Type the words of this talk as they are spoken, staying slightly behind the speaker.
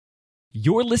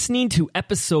You're listening to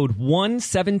episode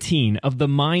 117 of the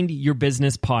Mind Your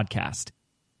Business podcast.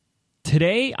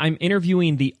 Today, I'm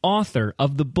interviewing the author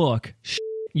of the book,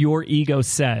 Your Ego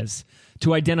Says,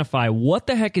 to identify what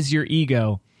the heck is your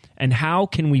ego and how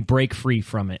can we break free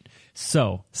from it.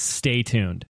 So, stay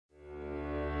tuned.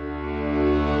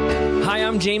 Hi,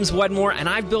 I'm James Wedmore, and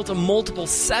I've built a multiple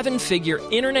seven-figure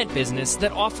internet business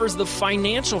that offers the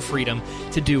financial freedom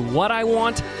to do what I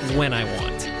want, when I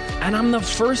want. And I'm the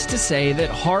first to say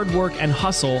that hard work and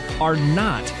hustle are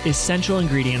not essential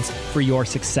ingredients for your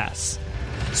success.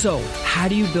 So, how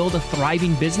do you build a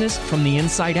thriving business from the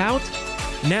inside out?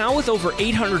 Now, with over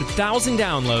 800,000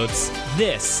 downloads,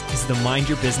 this is the Mind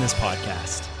Your Business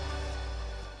podcast.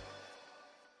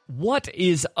 What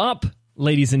is up,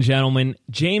 ladies and gentlemen?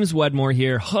 James Wedmore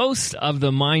here, host of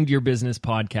the Mind Your Business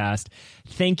podcast.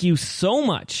 Thank you so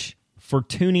much for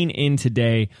tuning in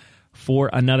today for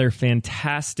another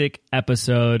fantastic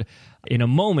episode. In a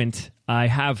moment, I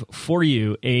have for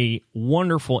you a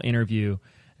wonderful interview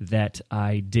that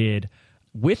I did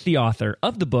with the author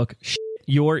of the book,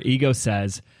 Your Ego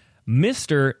Says,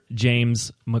 Mr.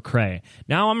 James McCrae.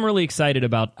 Now, I'm really excited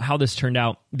about how this turned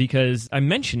out because I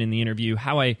mentioned in the interview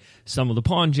how I stumbled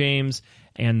upon James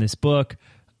and this book.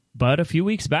 But a few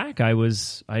weeks back, I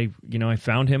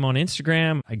found him on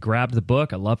Instagram. I grabbed the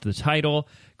book. I loved the title.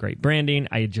 Great branding.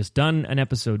 I had just done an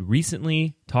episode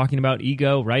recently talking about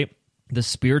ego, right? The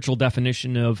spiritual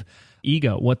definition of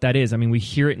ego, what that is. I mean, we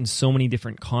hear it in so many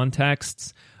different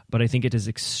contexts, but I think it is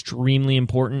extremely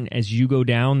important as you go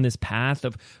down this path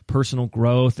of personal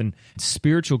growth and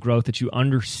spiritual growth that you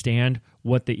understand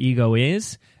what the ego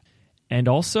is and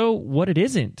also what it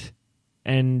isn't.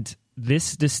 And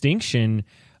this distinction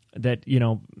that,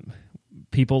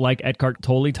 people like Eckhart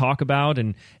Tolle talk about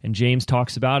and James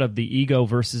talks about of the ego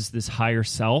versus this higher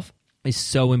self is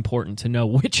so important to know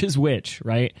which is which,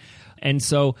 right? And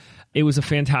so it was a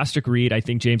fantastic read. I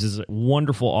think James is a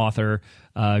wonderful author,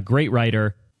 great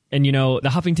writer. And, the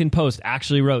Huffington Post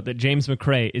actually wrote that James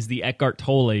McCrae is the Eckhart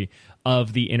Tolle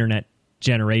of the internet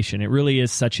generation. It really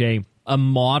is such a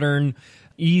modern,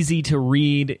 easy to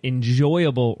read,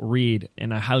 enjoyable read,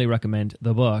 and I highly recommend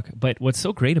the book. But what's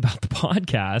so great about the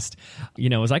podcast,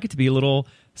 is I get to be a little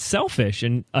selfish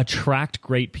and attract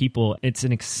great people. It's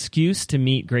an excuse to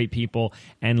meet great people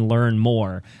and learn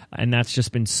more. And that's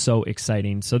just been so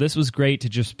exciting. So this was great to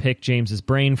just pick James's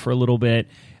brain for a little bit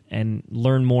and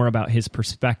learn more about his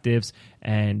perspectives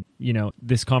and,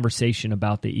 this conversation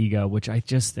about the ego, which I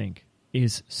just think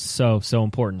is so, so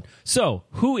important. So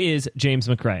who is James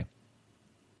McCrae?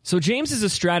 So James is a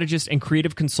strategist and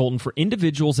creative consultant for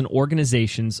individuals and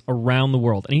organizations around the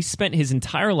world, and he spent his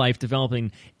entire life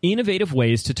developing innovative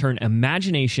ways to turn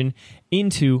imagination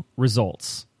into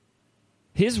results.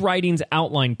 His writings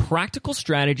outline practical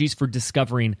strategies for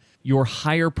discovering your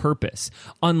higher purpose,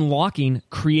 unlocking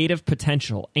creative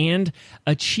potential, and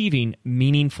achieving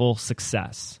meaningful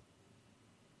success.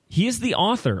 He is the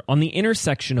author on the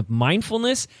intersection of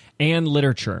mindfulness and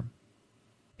literature.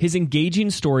 His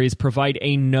engaging stories provide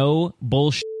a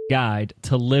no-bullshit guide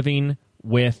to living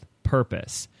with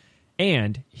purpose.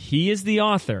 And he is the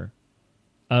author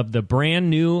of the brand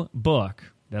new book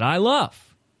that I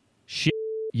love, Shit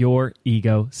Your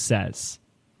Ego Says.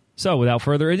 So without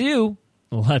further ado,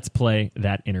 let's play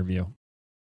that interview.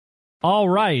 All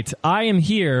right, I am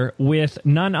here with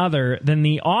none other than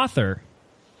the author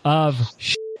of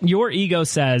Shit Your Ego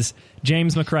Says,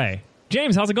 James McCrae.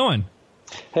 James, how's it going?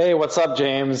 Hey, what's up,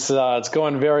 James? It's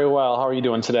going very well. How are you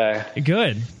doing today?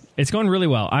 Good. It's going really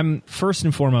well. I'm first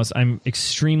and foremost, I'm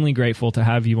extremely grateful to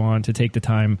have you on to take the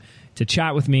time to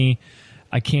chat with me.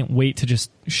 I can't wait to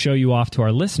just show you off to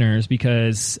our listeners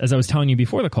because, as I was telling you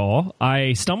before the call,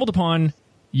 I stumbled upon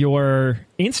your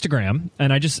Instagram,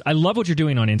 and I love what you're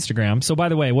doing on Instagram. So, by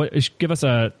the way, give us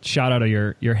a shout out of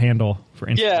your handle for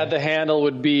Instagram. Yeah, the handle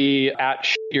would be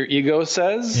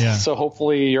 @YourEgoSays. Yeah. So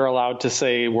hopefully you're allowed to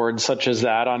say words such as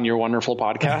that on your wonderful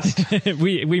podcast.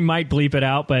 we might bleep it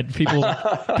out, but people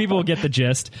will get the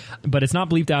gist. But it's not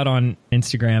bleeped out on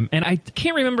Instagram, and I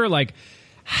can't remember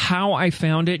how I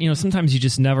found it. Sometimes you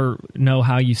just never know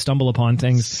how you stumble upon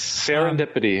things.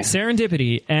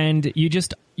 Serendipity, and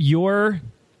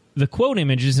the quote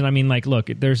images, and I mean, look,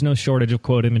 there's no shortage of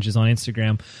quote images on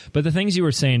Instagram, but the things you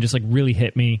were saying just really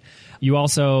hit me. You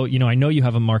also, I know you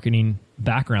have a marketing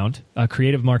background, a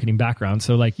creative marketing background.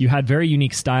 So you had very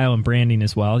unique style and branding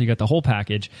as well. You got the whole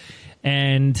package.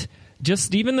 And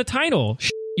just even the title,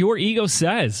 Your Ego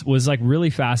Says, was really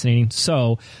fascinating.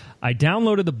 So I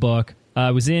downloaded the book.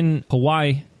 I was in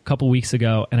Hawaii a couple weeks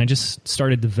ago, and I just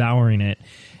started devouring it.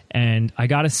 And I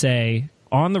got to say,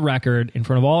 on the record, in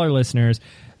front of all our listeners,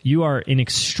 you are an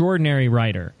extraordinary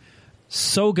writer.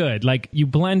 So good. Like, you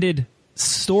blended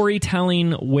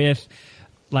storytelling with,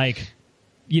 like,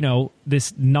 you know,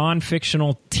 this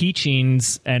non-fictional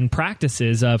teachings and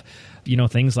practices of, you know,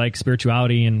 things like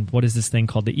spirituality and what is this thing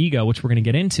called the ego, which we're going to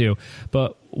get into.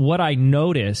 But what I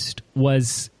noticed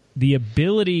was the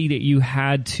ability that you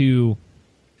had to,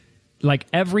 like,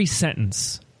 every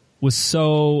sentence was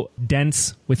so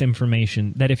dense with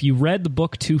information that if you read the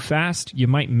book too fast, you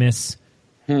might miss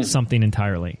something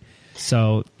entirely.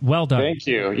 So well done. Thank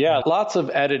you. Yeah, lots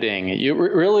of editing. You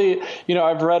really, you know,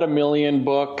 I've read a million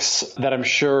books that I'm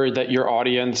sure that your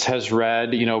audience has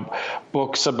read, you know,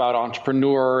 books about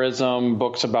entrepreneurism,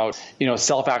 books about, you know,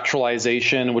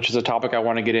 self-actualization, which is a topic I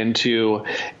want to get into.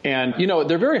 And, you know,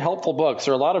 they're very helpful books.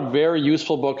 There are a lot of very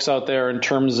useful books out there in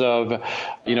terms of,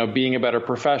 you know, being a better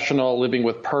professional, living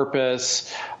with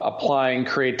purpose, applying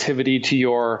creativity to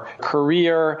your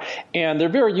career. And they're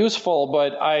very useful,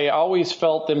 but I always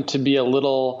felt them to be a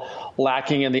little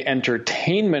lacking in the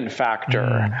entertainment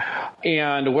factor.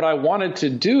 And what I wanted to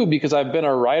do, because I've been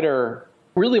a writer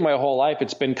really my whole life,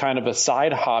 it's been kind of a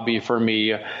side hobby for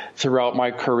me throughout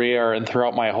my career and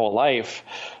throughout my whole life.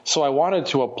 So I wanted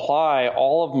to apply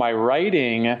all of my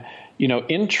writing, you know,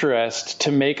 interest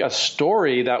to make a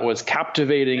story that was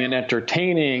captivating and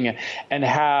entertaining and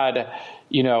had,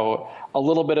 you know, a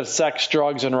little bit of sex,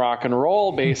 drugs, and rock and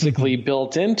roll basically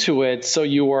built into it. So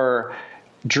you were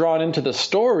drawn into the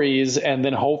stories, and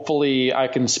then hopefully I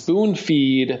can spoon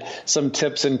feed some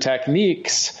tips and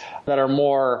techniques that are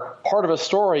more part of a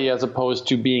story as opposed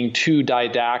to being too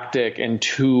didactic and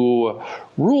too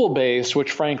rule-based,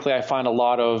 which frankly I find a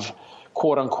lot of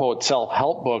quote-unquote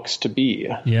self-help books to be.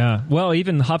 Yeah. Well,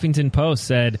 even the Huffington Post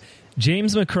said,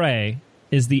 James McCrae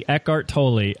is the Eckhart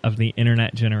Tolle of the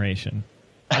internet generation.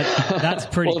 That's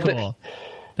pretty cool.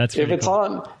 That's if it's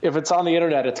cool. If it's on the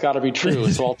internet, it's got to be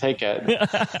true. So I'll take it.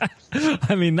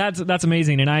 I mean, that's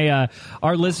amazing. And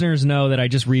our listeners know that I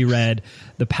just reread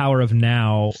The Power of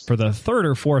Now for the third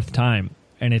or fourth time,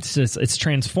 and it's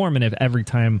transformative every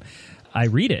time I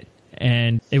read it.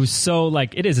 And it was so,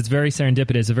 like, it's very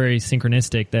serendipitous, very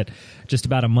synchronistic that just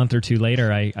about a month or two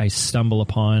later, I stumble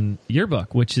upon your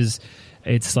book,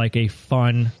 it's like a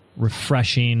fun,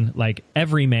 refreshing, like,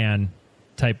 everyman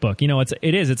type book. You know,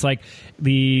 it's like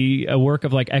the work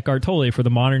of like Eckhart Tolle for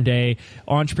the modern day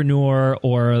entrepreneur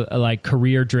or like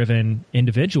career driven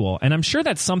individual. And I'm sure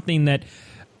that's something that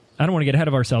I don't want to get ahead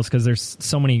of ourselves because there's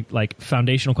so many like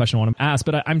foundational questions I want to ask,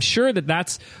 but I'm sure that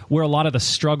that's where a lot of the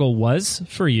struggle was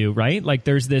for you, right? Like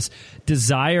there's this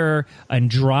desire and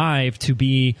drive to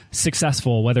be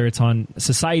successful, whether it's on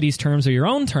society's terms or your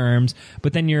own terms,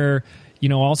 but then you're, you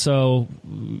know, also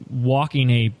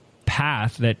walking a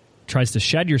path that tries to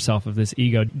shed yourself of this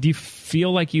ego. Do you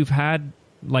feel like you've had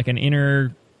like an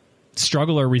inner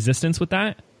struggle or resistance with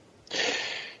that?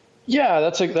 Yeah,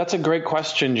 that's a great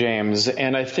question, James.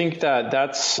 And I think that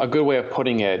that's a good way of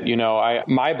putting it. You know,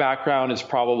 my background is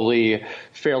probably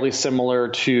fairly similar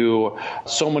to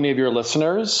so many of your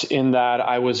listeners in that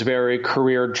I was very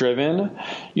career driven,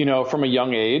 you know, from a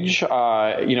young age. You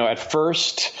know, at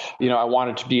first, you know, I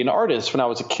wanted to be an artist when I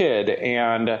was a kid,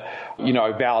 and, you know,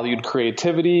 I valued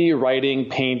creativity, writing,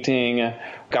 painting,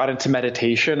 got into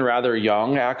meditation rather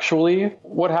young, actually.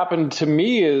 What happened to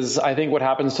me is, I think what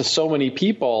happens to so many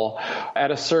people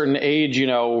at a certain age, you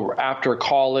know, after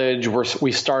college,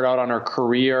 we start out on our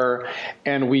career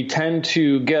and we tend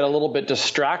to get a little bit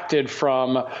distracted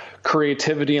from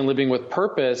creativity and living with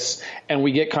purpose. And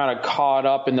we get kind of caught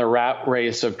up in the rat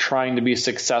race of trying to be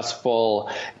successful,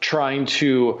 trying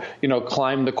to, you know,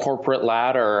 climb the corporate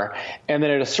ladder. And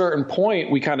then at a certain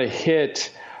point, we kind of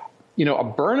hit, you know, a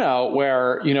burnout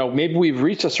where, you know, maybe we've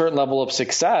reached a certain level of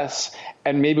success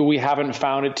and maybe we haven't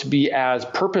found it to be as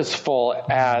purposeful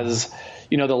as,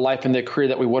 you know, the life and the career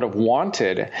that we would have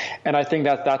wanted. And I think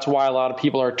that that's why a lot of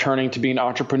people are turning to being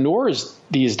entrepreneurs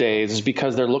these days, is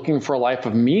because they're looking for a life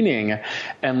of meaning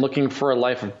and looking for a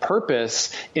life of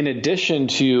purpose in addition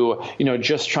to, you know,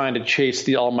 just trying to chase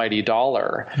the almighty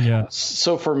dollar. Yeah.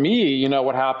 So for me, you know,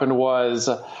 what happened was,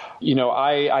 you know,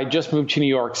 I just moved to New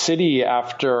York City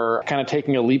after kind of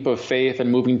taking a leap of faith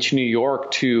and moving to New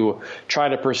York to try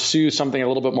to pursue something a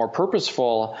little bit more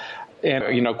purposeful,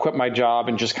 and, you know, quit my job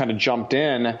and just kind of jumped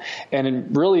in.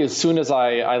 And really, as soon as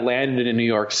I landed in New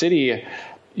York City,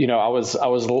 you know, I was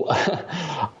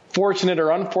fortunate or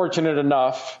unfortunate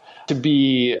enough to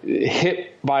be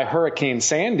hit by Hurricane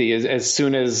Sandy as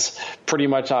soon as pretty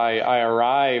much I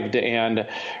arrived, and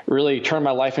really turned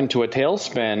my life into a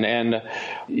tailspin. And,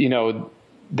 you know,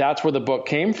 that's where the book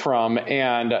came from.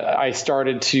 And I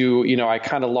started to, I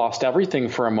kind of lost everything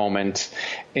for a moment.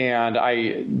 And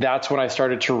that's when I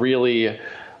started to really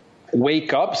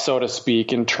wake up, so to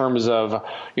speak, in terms of,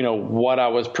 what I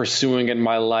was pursuing in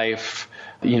my life,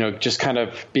 just kind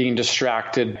of being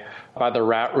distracted by the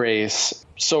rat race.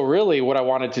 So really what I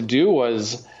wanted to do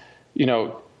was,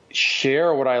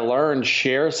 share what I learned,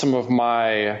 share some of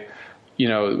my,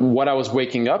 what I was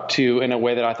waking up to in a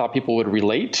way that I thought people would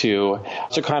relate to.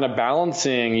 So kind of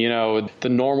balancing, the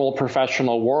normal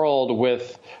professional world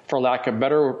with, for lack of a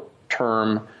better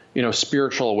term,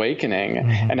 spiritual awakening,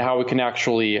 and how we can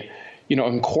actually,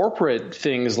 incorporate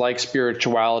things like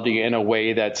spirituality in a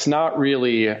way that's not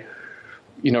really,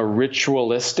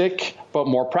 ritualistic, but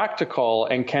more practical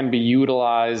and can be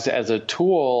utilized as a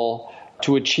tool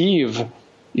to achieve,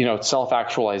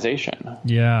 self-actualization.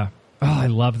 Yeah. Oh, I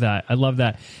love that. I love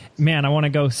that. Man, I want to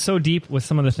go so deep with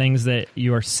some of the things that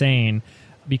you are saying,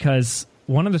 because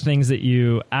one of the things that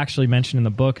you actually mentioned in the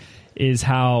book is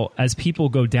how, as people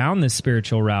go down this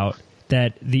spiritual route,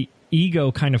 that the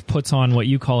ego kind of puts on what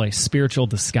you call a spiritual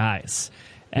disguise.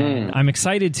 And I'm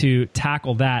excited to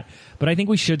tackle that, but I think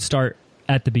we should start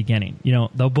at the beginning.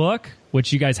 The book,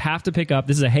 which you guys have to pick up.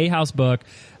 This is a Hay House book.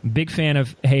 Big fan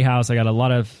of Hay House. I got a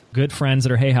lot of good friends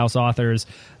that are Hay House authors.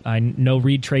 I know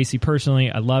Reed Tracy personally.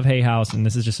 I love Hay House, and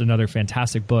this is just another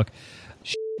fantastic book.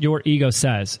 Your ego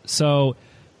says. So,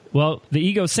 well, the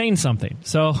ego's saying something.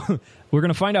 So we're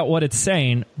going to find out what it's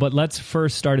saying, but let's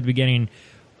first start at the beginning.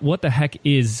 What the heck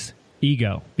is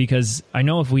ego? Because I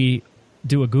know if we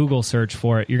do a Google search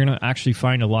for it, you're going to actually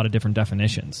find a lot of different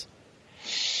definitions.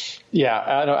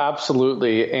 Yeah, no,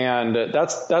 absolutely. And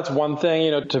that's one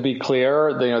thing, to be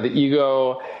clear, the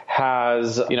ego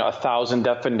has, 1,000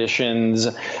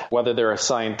 definitions, whether they're a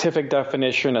scientific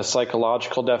definition, a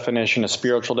psychological definition, a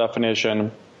spiritual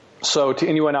definition. So to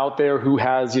anyone out there who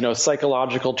has,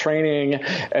 psychological training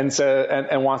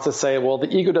and wants to say, well,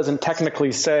 the ego doesn't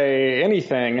technically say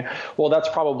anything. Well, that's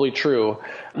probably true.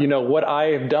 What I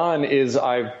have done is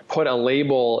I've put a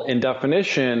label and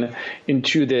definition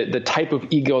into the type of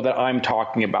ego that I'm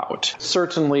talking about.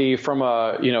 Certainly from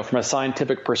a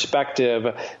scientific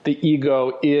perspective, the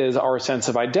ego is our sense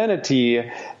of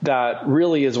identity that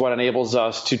really is what enables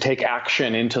us to take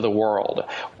action into the world.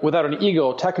 Without an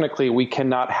ego, technically, we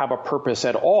cannot have a purpose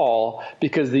at all,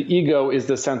 because the ego is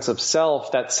the sense of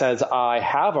self that says, I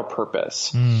have a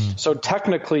purpose. So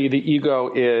technically, the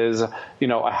ego is,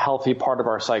 a healthy part of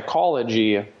our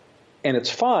psychology, and it's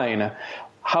fine.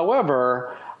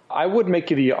 However, I would make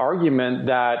the argument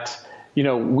that,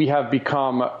 we have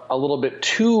become a little bit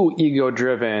too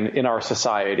ego-driven in our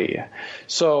society.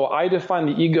 So I define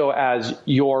the ego as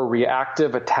your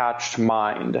reactive attached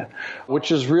mind,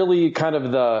 which is really kind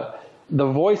of the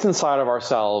voice inside of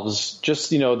ourselves,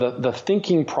 just, the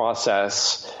thinking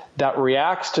process that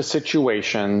reacts to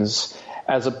situations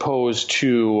as opposed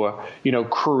to,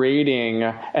 creating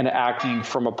and acting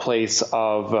from a place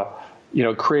of,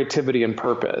 creativity and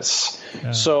purpose.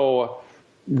 Yeah. So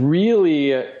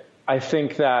really, I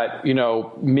think that,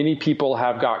 many people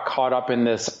have got caught up in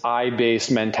this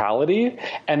I-based mentality,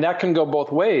 and that can go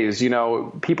both ways.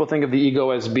 People think of the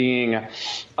ego as being,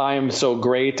 I am so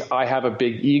great, I have a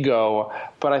big ego,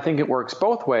 but I think it works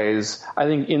both ways. I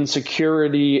think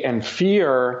insecurity and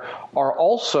fear are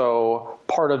also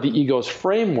part of the ego's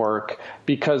framework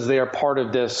because they are part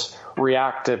of this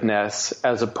reactiveness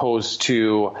as opposed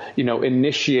to,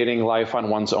 initiating life on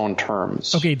one's own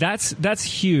terms. Okay, that's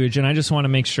huge. And I just want to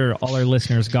make sure all our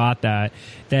listeners got that,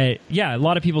 yeah, a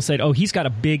lot of people said, oh, he's got a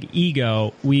big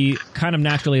ego. We kind of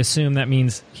naturally assume that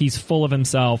means he's full of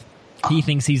himself. He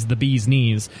thinks he's the bee's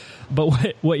knees.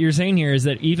 But what you're saying here is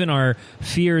that even our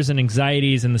fears and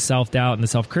anxieties and the self-doubt and the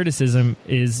self-criticism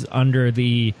is under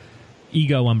the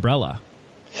ego umbrella.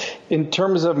 In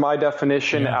terms of my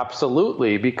definition,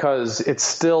 absolutely, because it's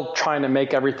still trying to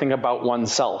make everything about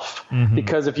oneself.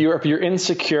 Because if you're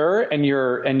insecure and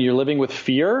you're living with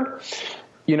fear,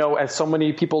 as so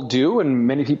many people do, and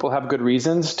many people have good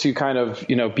reasons to kind of,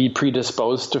 be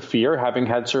predisposed to fear, having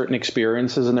had certain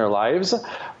experiences in their lives.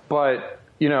 But,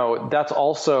 that's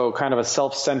also kind of a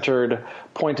self-centered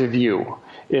point of view,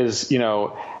 is,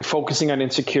 focusing on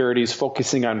insecurities,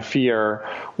 focusing on fear,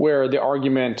 where the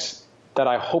argument that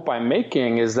I hope I'm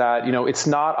making is that, it's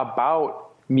not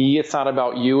about me, it's not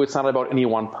about you, it's not about any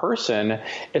one person.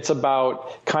 It's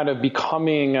about kind of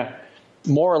becoming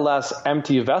more or less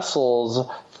empty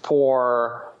vessels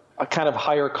for a kind of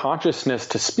higher consciousness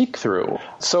to speak through.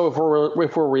 So if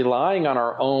we're relying on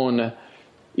our own,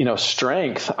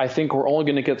 strength, I think we're only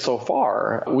going to get so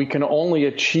far. We can only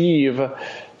achieve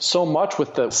so much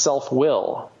with the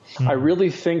self-will. I really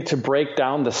think to break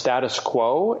down the status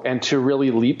quo and to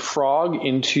really leapfrog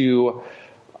into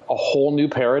a whole new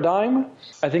paradigm,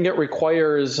 I think it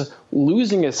requires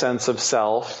losing a sense of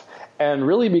self and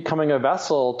really becoming a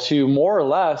vessel to more or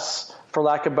less, for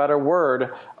lack of a better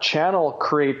word, channel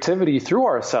creativity through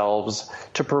ourselves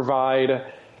to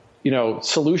provide,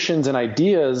 solutions and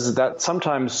ideas that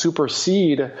sometimes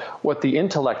supersede what the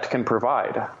intellect can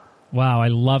provide. Wow, I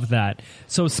love that.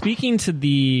 So speaking to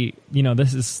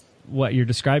this is what you're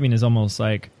describing is almost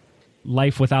like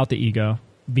life without the ego,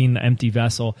 being the empty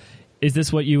vessel. Is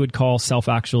this what you would call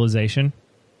self-actualization?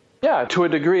 Yeah, to a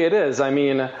degree it is. I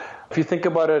mean, if you think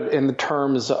about it in the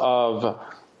terms of,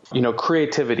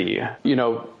 creativity,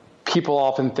 people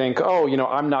often think,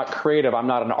 I'm not creative. I'm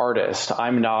not an artist.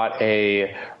 I'm not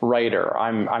a writer.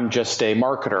 I'm just a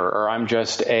marketer, or I'm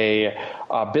just a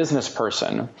business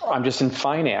person. I'm just in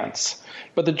finance.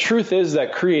 But the truth is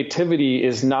that creativity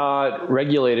is not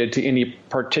regulated to any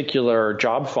particular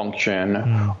job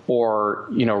function or,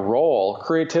 role.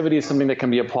 Creativity is something that can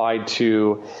be applied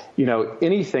to,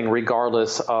 anything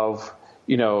regardless of,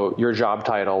 your job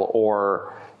title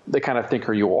or the kind of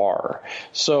thinker you are.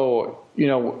 So,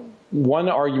 one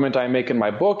argument I make in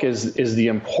my book is the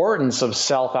importance of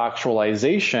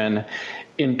self-actualization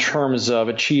in terms of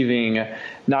achieving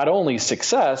not only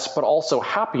success, but also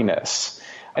happiness.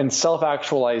 And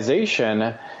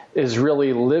self-actualization is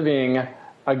really living,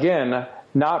 again,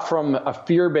 not from a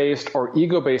fear-based or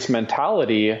ego-based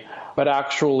mentality, but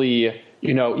actually,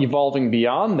 evolving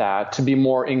beyond that to be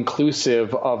more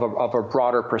inclusive of a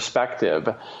broader perspective.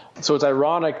 So it's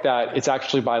ironic that it's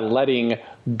actually by letting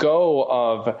go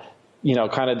of,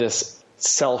 kind of this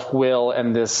self-will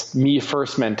and this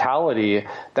me-first mentality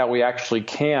that we actually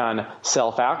can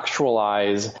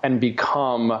self-actualize and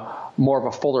become more of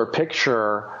a fuller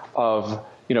picture of,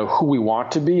 who we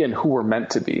want to be and who we're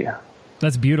meant to be.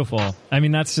 That's beautiful. I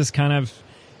mean, that's just kind of,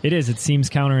 it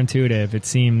seems counterintuitive.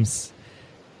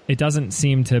 It doesn't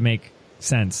seem to make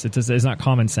sense. It's not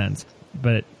common sense,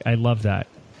 but I love that.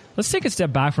 Let's take a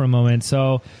step back for a moment.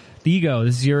 So the ego,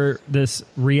 this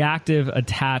reactive,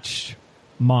 attached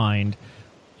mind.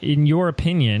 In your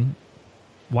opinion,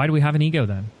 why do we have an ego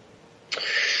then?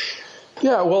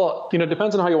 Yeah, well, it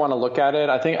depends on how you want to look at it.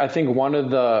 I think one of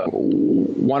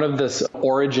the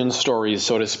origin stories,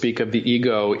 so to speak, of the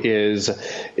ego is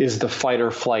the fight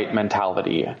or flight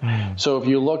mentality. So if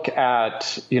you look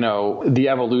at, the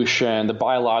evolution, the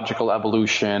biological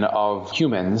evolution of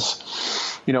humans,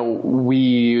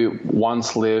 we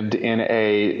once lived in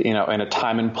a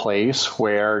time and place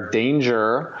where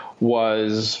danger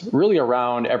was really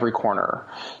around every corner.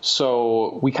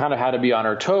 So we kind of had to be on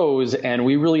our toes, and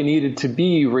we really needed to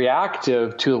be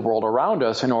reactive to the world around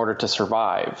us in order to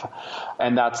survive.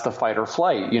 And that's the fight or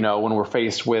flight. When we're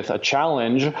faced with a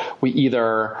challenge,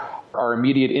 our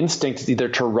immediate instinct is either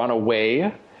to run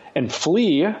away and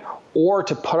flee, or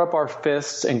to put up our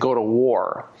fists and go to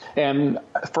war. And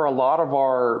for a lot of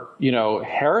our,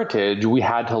 heritage, we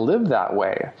had to live that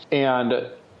way. And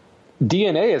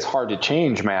DNA is hard to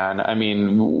change, man. I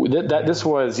mean, this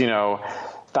was,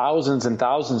 thousands and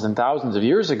thousands and thousands of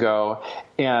years ago.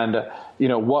 And,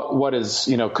 what is,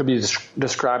 could be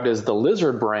described as the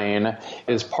lizard brain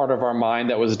is part of our mind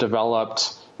that was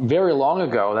developed very long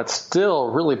ago. That's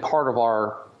still really part of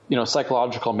our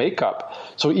psychological makeup.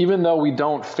 So even though we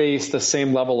don't face the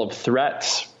same level of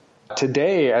threats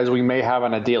today as we may have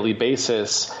on a daily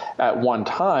basis at one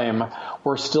time,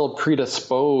 we're still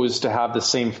predisposed to have the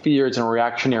same fears and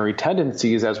reactionary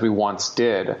tendencies as we once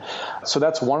did. So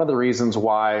that's one of the reasons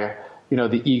why,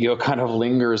 the ego kind of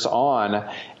lingers on.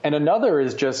 And another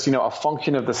is just, a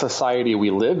function of the society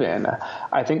we live in.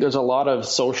 I think there's a lot of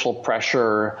social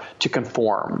pressure to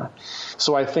conform.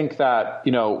 So I think that,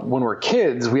 when we're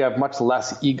kids, we have much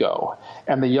less ego.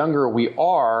 And the younger we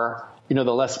are, the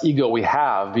less ego we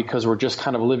have, because we're just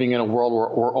kind of living in a world where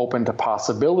we're open to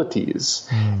possibilities.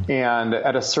 And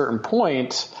at a certain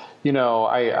point,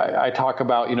 I talk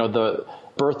about, the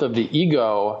birth of the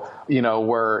ego,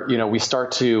 where, we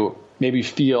start to maybe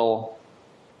feel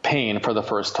pain for the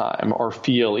first time, or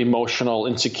feel emotional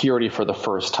insecurity for the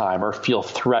first time, or feel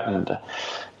threatened.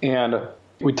 And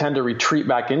we tend to retreat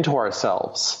back into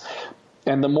ourselves.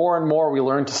 And the more and more we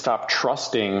learn to stop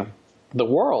trusting the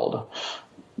world,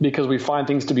 because we find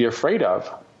things to be afraid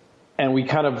of, and we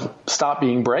kind of stop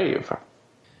being brave,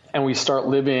 and we start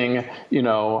living,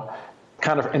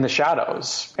 kind of in the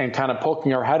shadows and kind of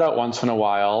poking our head out once in a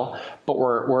while, but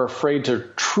we're afraid to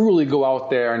truly go out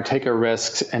there and take a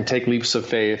risk and take leaps of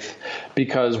faith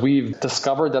because we've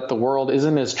discovered that the world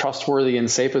isn't as trustworthy and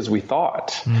safe as we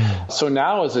thought. So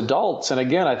now as adults, and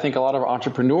again, I think a lot of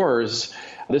entrepreneurs,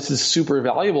 this is super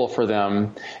valuable for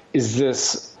them, is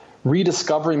this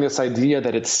rediscovering this idea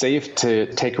that it's safe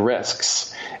to take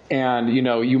risks. And,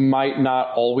 you might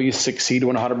not always succeed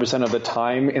 100% of the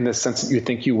time in the sense that you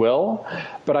think you will.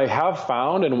 But I have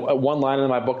found, and one line in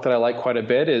my book that I like quite a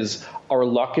bit is, our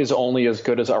luck is only as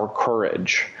good as our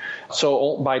courage.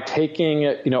 So by taking,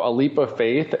 a leap of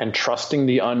faith and trusting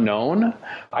the unknown,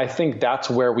 I think that's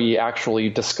where we actually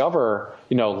discover,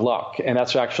 luck. And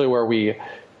that's actually where we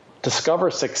discover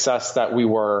success that we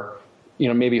were,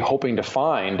 maybe hoping to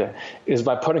find, is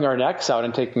by putting our necks out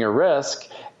and taking a risk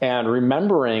and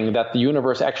remembering that the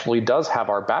universe actually does have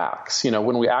our backs.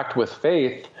 When we act with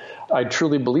faith, I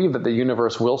truly believe that the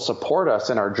universe will support us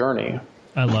in our journey.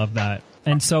 I love that.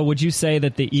 And so would you say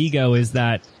that the ego is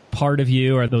that part of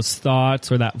you, or those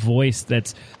thoughts, or that voice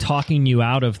that's talking you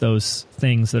out of those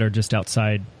things that are just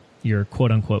outside your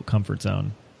quote unquote comfort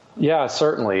zone? Yeah,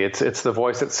 certainly. It's the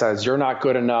voice that says, you're not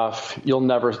good enough. You'll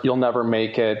never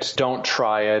make it. Don't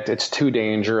try it. It's too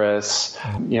dangerous.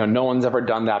 No one's ever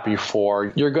done that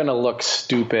before. You're going to look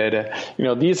stupid.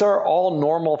 These are all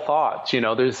normal thoughts.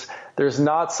 There's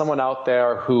not someone out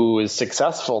there who is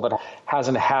successful that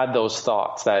hasn't had those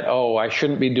thoughts that, oh, I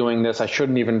shouldn't be doing this. I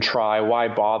shouldn't even try. Why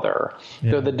bother?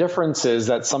 Yeah. The difference is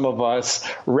that some of us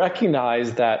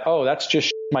recognize that, oh, that's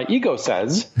just my ego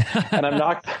says, and I'm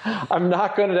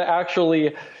not going to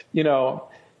actually,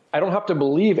 I don't have to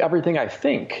believe everything I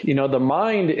think. The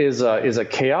mind is a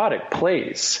chaotic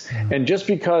place. And just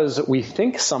because we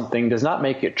think something does not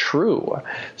make it true.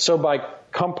 So by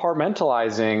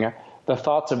compartmentalizing the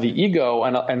thoughts of the ego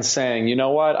and saying, you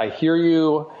know what, I hear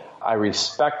you, I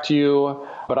respect you,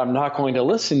 but I'm not going to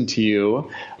listen to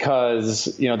you because,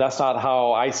 that's not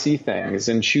how I see things.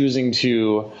 And choosing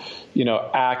to,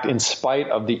 act in spite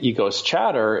of the ego's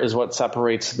chatter is what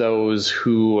separates those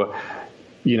who,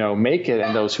 make it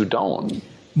and those who don't.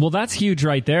 Well, that's huge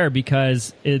right there,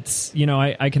 because it's,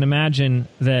 I can imagine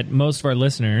that most of our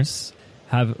listeners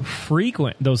have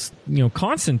frequent, those,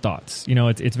 constant thoughts.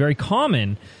 It's very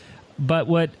common. But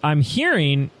what I'm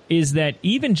hearing is that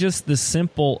even just the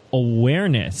simple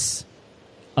awareness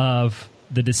of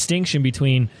the distinction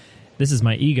between, this is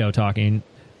my ego talking,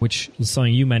 which is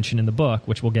something you mentioned in the book,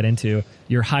 which we'll get into,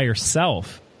 your higher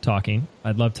self talking.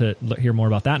 I'd love to hear more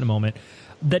about that in a moment.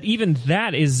 That even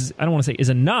that is, I don't want to say is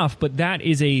enough, but that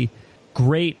is a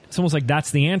great, it's almost like that's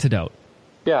the antidote.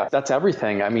 Yeah, that's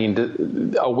everything. I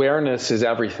mean, awareness is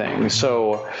everything.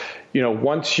 So,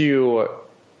 once you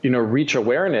reach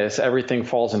awareness, everything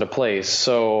falls into place.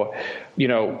 So,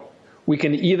 we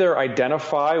can either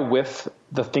identify with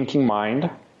the thinking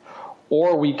mind,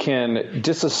 or we can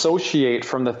disassociate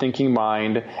from the thinking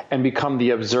mind and become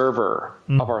the observer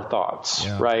of our thoughts,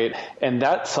 right? And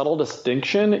that subtle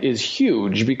distinction is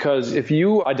huge, because if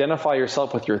you identify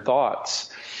yourself with your thoughts,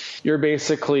 you're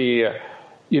basically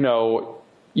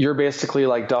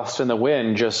like dust in the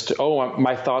wind. Just, oh,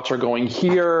 my thoughts are going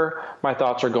here, my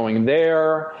thoughts are going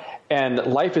there, and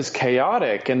life is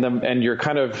chaotic. And you're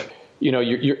kind of,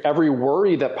 your every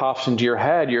worry that pops into your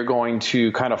head, you're going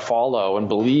to kind of follow and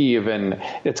believe. And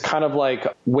it's kind of like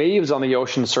waves on the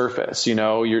ocean surface.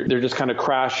 They're just kind of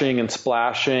crashing and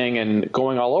splashing and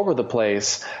going all over the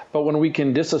place. But when we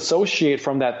can disassociate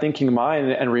from that thinking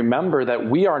mind and remember that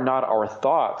we are not our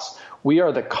thoughts, we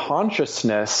are the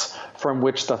consciousness from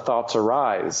which the thoughts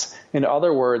arise. In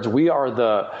other words, we are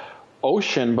the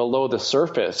ocean below the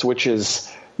surface, which is,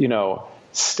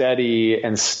 steady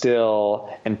and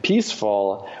still and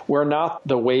peaceful. We're not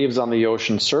the waves on the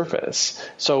ocean surface.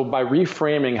 So by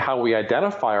reframing how we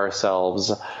identify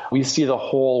ourselves, we see the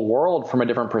whole world from a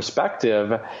different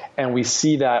perspective, and we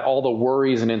see that all the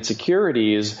worries and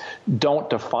insecurities don't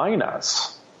define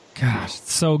us. Gosh,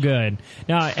 so good.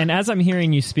 Now, and as I'm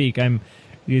hearing you speak,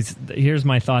 here's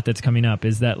my thought that's coming up,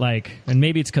 is that and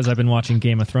maybe it's because I've been watching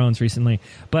Game of Thrones recently,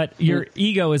 but your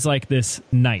ego is like this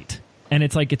knight, and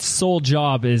it's like its sole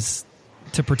job is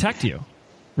to protect you,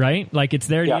 right? Like it's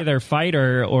there to either fight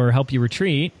or help you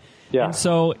retreat. Yeah. And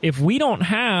so if we don't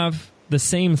have the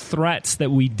same threats that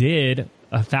we did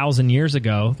 1,000 years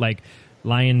ago, like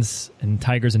lions and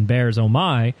tigers and bears, oh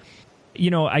my,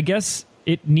 I guess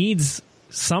it needs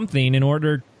something in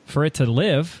order for it to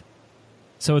live.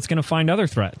 So it's going to find other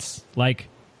threats, like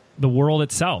the world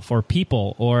itself, or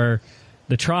people, or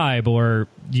the tribe, or,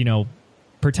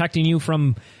 protecting you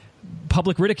from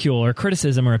public ridicule or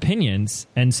criticism or opinions.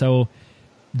 And so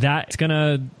that's going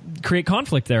to create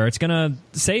conflict there. It's going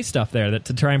to say stuff there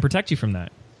to try and protect you from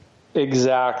that.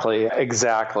 Exactly.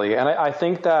 And I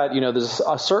think that, there's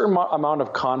a certain amount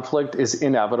of conflict is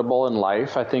inevitable in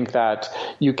life. I think that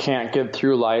you can't get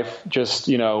through life just,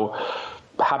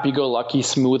 happy-go-lucky,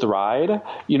 smooth ride.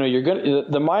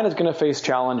 The mind is going to face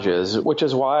challenges, which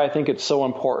is why I think it's so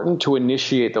important to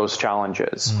initiate those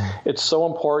challenges. It's so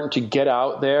important to get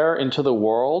out there into the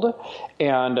world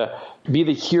and be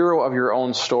the hero of your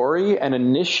own story and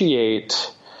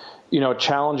initiate,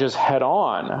 challenges head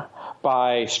on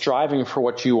by striving for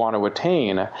what you want to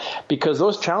attain, because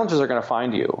those challenges are going to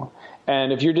find you.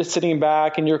 And if you're just sitting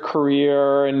back in your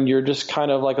career and you're just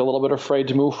kind of like a little bit afraid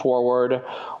to move forward,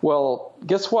 well,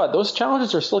 guess what? Those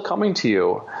challenges are still coming to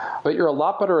you, but you're a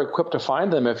lot better equipped to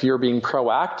find them if you're being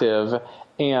proactive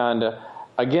and,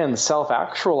 again,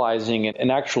 self-actualizing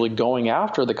and actually going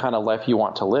after the kind of life you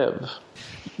want to live.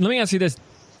 Let me ask you this.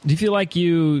 Do you feel like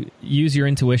you use your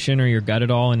intuition or your gut at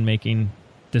all in making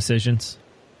decisions?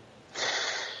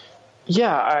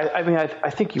 Yeah, I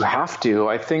think you have to.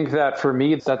 I think that for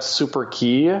me, that's super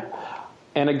key.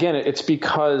 And again, it's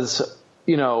because,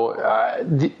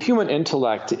 the human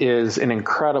intellect is an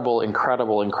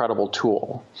incredible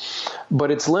tool,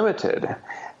 but it's limited.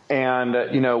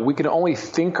 And, we can only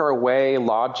think our way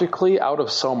logically out of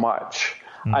so much.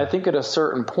 I think at a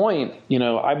certain point,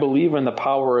 I believe in the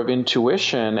power of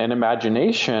intuition and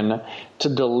imagination to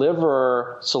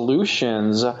deliver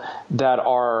solutions that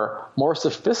are more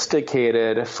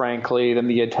sophisticated, frankly, than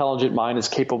the intelligent mind is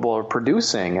capable of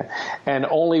producing. And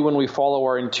only when we follow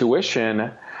our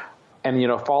intuition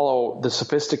and, follow the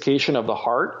sophistication of the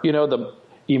heart, the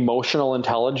emotional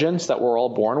intelligence that we're all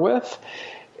born with,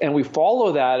 and we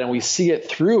follow that and we see it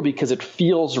through because it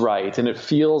feels right and it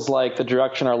feels like the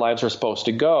direction our lives are supposed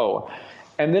to go.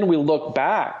 And then we look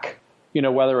back,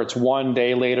 whether it's one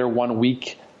day later, 1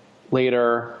 week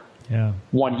later,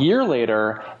 1 year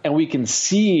later, and we can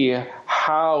see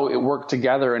how it worked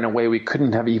together in a way we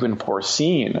couldn't have even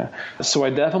foreseen. So I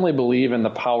definitely believe in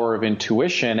the power of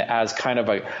intuition as kind of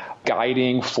a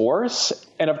guiding force.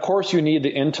 And of course you need the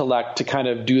intellect to kind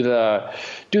of do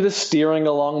the steering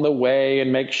along the way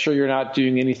and make sure you're not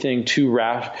doing anything too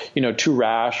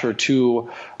rash or too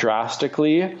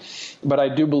drastically. But I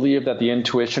do believe that the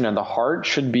intuition and the heart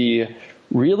should be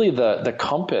really the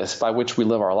compass by which we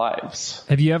live our lives.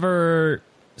 Have you ever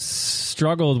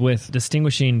struggled with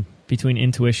distinguishing between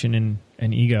intuition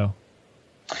and ego?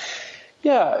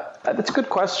 Yeah, that's a good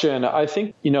question. I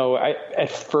think,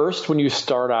 at first when you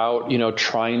start out,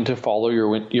 trying to follow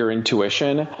your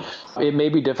intuition, it may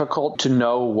be difficult to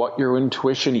know what your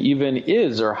intuition even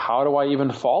is or how do I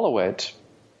even follow it.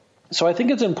 So I think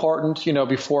it's important,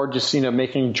 before just,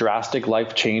 making drastic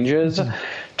life changes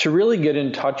to really get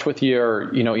in touch with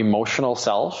your, emotional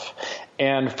self.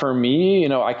 And for me,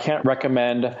 I can't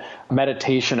recommend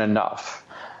meditation enough.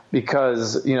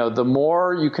 Because, the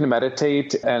more you can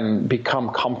meditate and become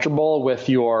comfortable with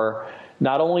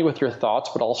not only with your thoughts,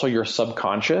 but also your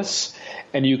subconscious,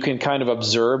 and you can kind of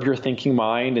observe your thinking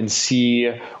mind and see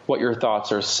what your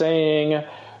thoughts are saying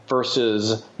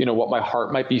versus, what my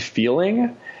heart might be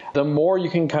feeling, the more you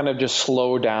can kind of just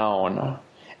slow down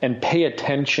and pay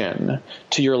attention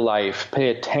to your life, pay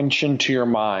attention to your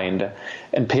mind,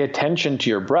 and pay attention to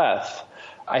your breath.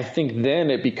 I think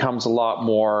then it becomes a lot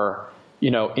more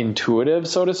intuitive,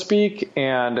 so to speak,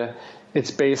 and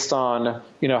it's based on,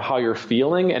 how you're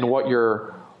feeling and what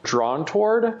you're drawn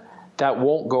toward. That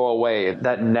won't go away.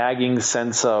 That nagging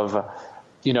sense of,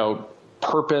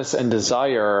 purpose and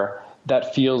desire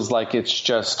that feels like it's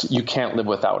just, you can't live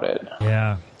without it.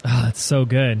 Yeah. Oh, that's so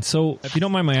good. So if you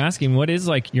don't mind my asking, what is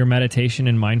like your meditation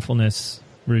and mindfulness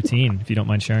routine, if you don't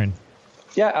mind sharing?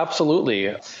 Yeah, absolutely.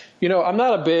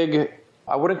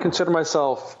 I wouldn't consider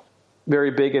myself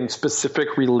very big in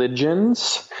specific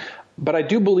religions, but I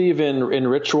do believe in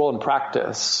ritual and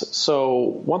practice.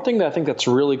 So one thing that I think that's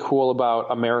really cool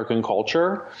about American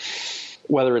culture,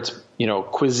 whether it's,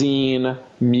 cuisine,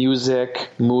 music,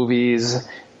 movies,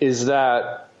 is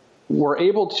that we're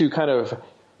able to kind of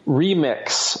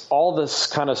remix all this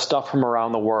kind of stuff from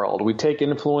around the world. We take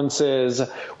influences,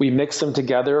 we mix them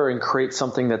together and create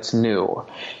something that's new.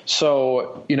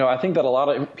 So, I think that a lot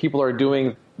of people are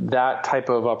doing that type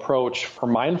of approach for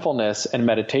mindfulness and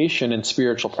meditation and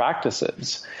spiritual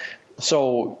practices.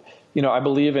 So, I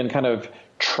believe in kind of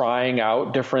trying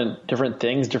out different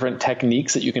things, different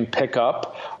techniques that you can pick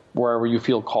up wherever you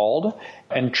feel called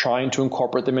and trying to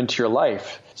incorporate them into your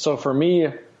life. So for me,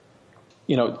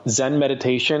 Zen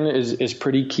meditation is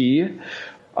pretty key.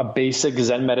 A basic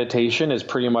Zen meditation is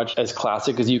pretty much as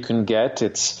classic as you can get.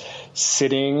 It's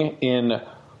sitting in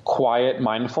quiet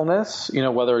mindfulness,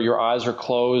 whether your eyes are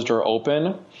closed or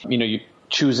open, you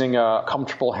choosing a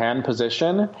comfortable hand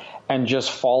position and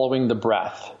just following the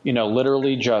breath,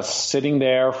 literally just sitting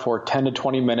there for 10 to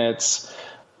 20 minutes,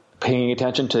 paying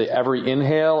attention to every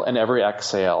inhale and every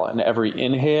exhale and every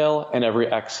inhale and every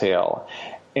exhale.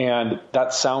 And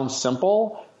that sounds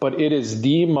simple, but it is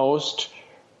the most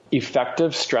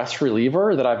effective stress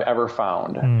reliever that I've ever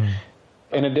found.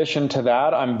 In addition to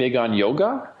that, I'm big on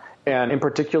yoga, and in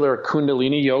particular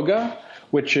Kundalini yoga,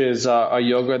 which is a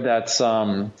yoga that's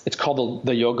it's called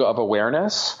the yoga of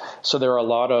awareness. So there are a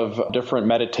lot of different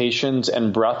meditations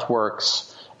and breath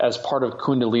works as part of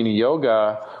Kundalini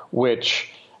yoga,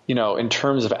 which, in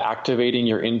terms of activating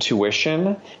your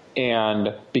intuition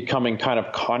and becoming kind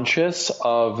of conscious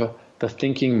of the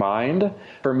thinking mind,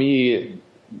 for me,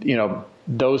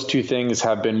 those two things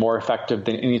have been more effective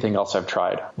than anything else I've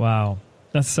tried. Wow.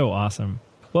 That's so awesome.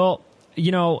 Well,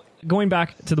 going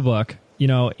back to the book,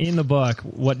 in the book,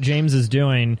 what James is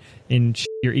doing in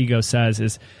Your Ego Says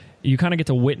is you kind of get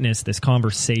to witness this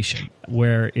conversation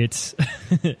where it's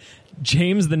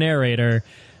James, the narrator,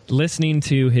 listening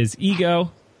to his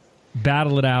ego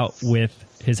battle it out with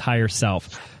his higher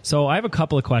self. So I have a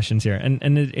couple of questions here, and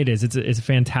it's a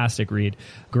fantastic read.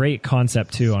 Great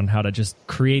concept, too, on how to just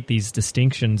create these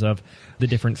distinctions of the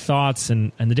different thoughts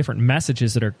and the different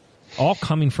messages that are all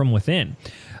coming from within.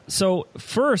 So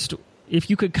first, if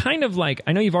you could kind of I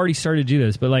know you've already started to do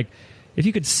this, but if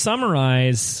you could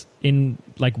summarize in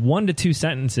 1 to 2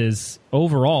 sentences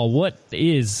overall, what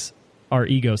is our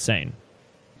ego saying?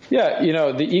 Yeah,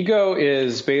 the ego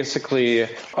is basically,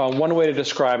 one way to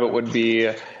describe it would be,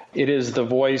 it is the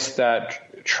voice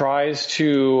that tries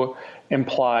to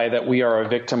imply that we are a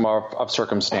victim of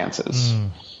circumstances.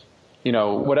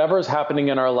 Whatever is happening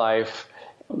in our life,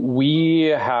 we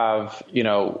have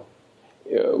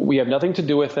nothing to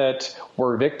do with it.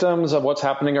 We're victims of what's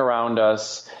happening around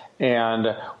us,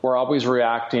 and we're always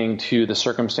reacting to the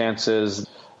circumstances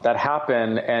that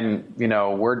happen, and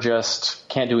we're just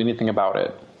can't do anything about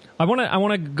it. I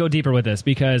want to go deeper with this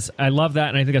because I love that,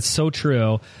 and I think that's so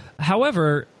true.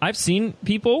 However, I've seen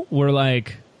people where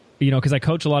because I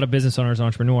coach a lot of business owners,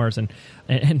 entrepreneurs,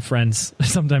 and friends.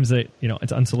 Sometimes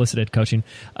it's unsolicited coaching,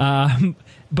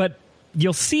 but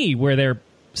you'll see where they're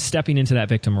stepping into that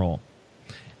victim role.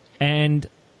 And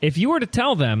if you were to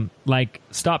tell them,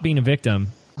 stop being a victim,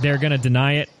 they're going to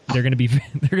deny it. They're going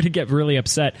to get really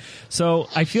upset. So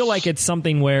I feel like it's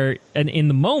something where, and in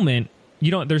the moment,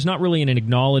 there's not really an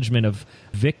acknowledgement of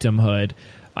victimhood.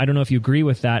 I don't know if you agree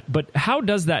with that, but how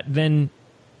does that then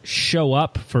show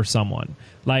up for someone?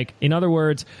 In other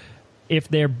words, if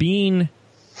they're being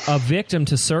a victim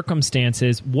to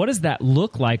circumstances, what does that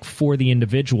look like for the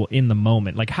individual in the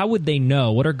moment? How would they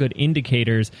know? What are good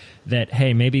indicators that,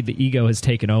 hey, maybe the ego has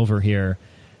taken over here?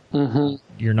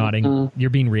 You're nodding.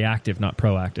 You're being reactive, not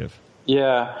proactive.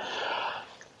 Yeah.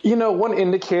 One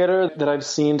indicator that I've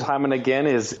seen time and again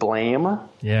is blame.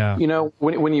 Yeah.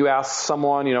 When you ask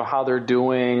someone, how they're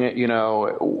doing,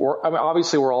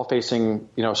 obviously we're all facing,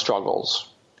 struggles.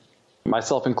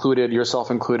 Myself included, yourself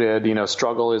included,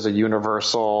 struggle is a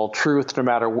universal truth no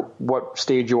matter what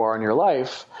stage you are in your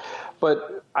life.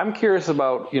 But I'm curious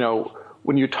about,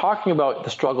 when you're talking about the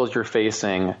struggles you're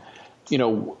facing,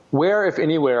 where, if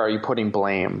anywhere, are you putting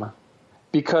blame?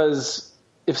 Because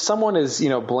if someone is,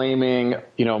 blaming,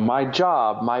 my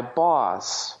job, my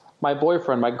boss, my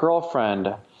boyfriend, my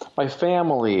girlfriend, my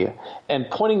family,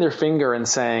 and pointing their finger and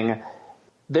saying,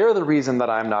 they're the reason that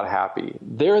I'm not happy.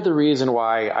 They're the reason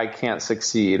why I can't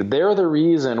succeed. They're the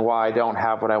reason why I don't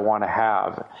have what I want to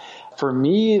have. For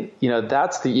me,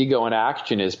 that's the ego in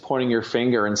action, is pointing your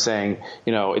finger and saying,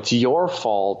 it's your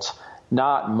fault,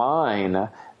 not mine,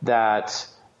 that,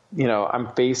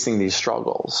 I'm facing these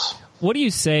struggles. What do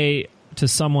you say to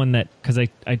someone that, because I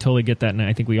totally get that, and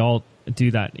I think we all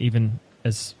do that, even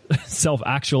as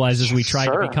self-actualized as we try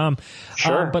to become.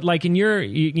 Sure. But in your,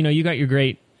 you got your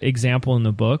great example in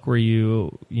the book where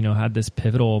you had this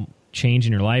pivotal change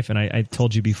in your life. And I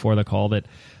told you before the call that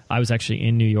I was actually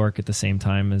in New York at the same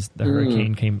time as the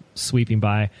hurricane came sweeping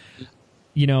by.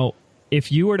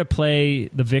 If you were to play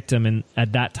the victim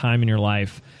at that time in your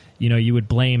life, you would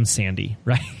blame Sandy,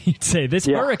 right? You'd say, this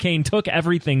hurricane took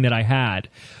everything that I had.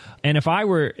 And if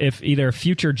either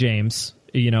future James,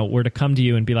 were to come to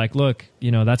you and be like, look,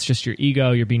 that's just your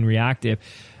ego, you're being reactive.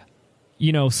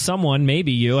 Someone,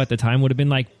 maybe you at the time, would have been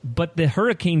like, but the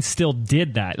hurricane still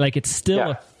did that. It's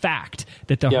still a fact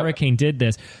that the hurricane did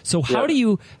this. So how do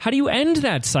you end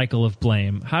that cycle of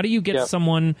blame? How do you get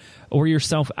someone or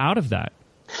yourself out of that?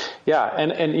 Yeah.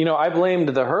 And, you know, I blamed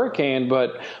the hurricane,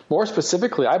 but more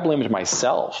specifically, I blamed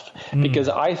myself because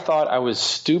I thought I was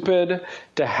stupid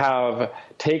to have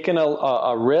taken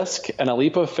a risk and a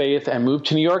leap of faith and moved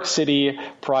to New York City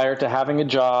prior to having a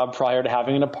job, prior to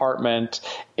having an apartment,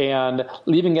 and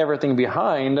leaving everything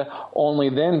behind, only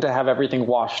then to have everything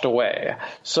washed away.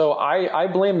 So I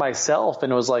blame myself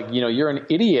and it was like, you know, you're an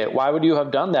idiot. Why would you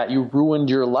have done that? You ruined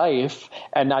your life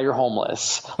and now you're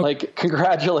homeless. Like,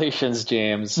 congratulations,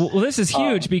 James. Well, this is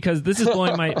huge because this is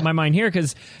blowing my mind here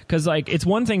because like it's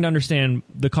one thing to understand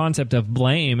the concept of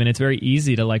blame, and it's very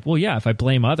easy to like, well, yeah, if I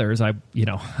blame others, I'm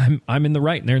in the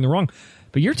right and they're in the wrong.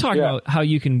 But you're talking about how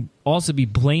you can also be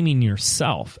blaming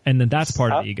yourself, and then that's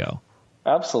part of the ego.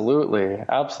 Absolutely.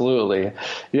 Absolutely.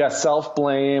 Yeah.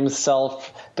 Self-blame,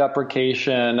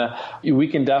 self-deprecation. We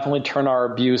can definitely turn our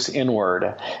abuse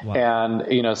inward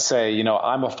and, you know, say, you know,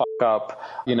 I'm a fuck up,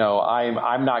 you know,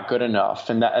 I'm not good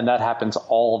enough. And that happens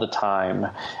all the time.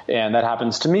 And that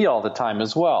happens to me all the time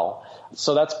as well.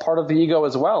 So that's part of the ego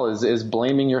as well, is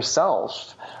blaming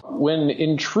yourself. When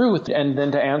in truth, and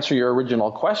then to answer your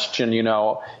original question, you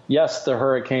know, yes, the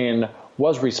hurricane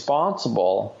was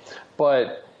responsible,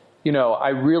 but you know, I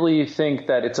really think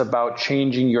that it's about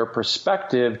changing your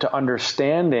perspective to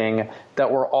understanding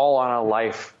that we're all on a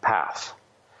life path.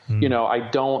 You know, I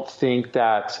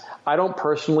don't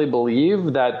personally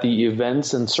believe that the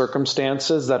events and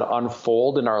circumstances that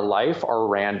unfold in our life are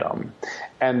random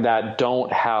and that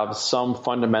don't have some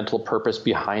fundamental purpose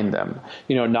behind them.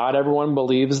 You know, not everyone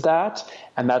believes that,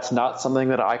 and that's not something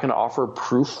that I can offer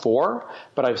proof for,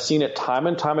 but I've seen it time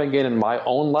and time again in my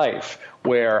own life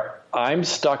where I'm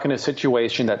stuck in a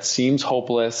situation that seems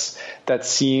hopeless, that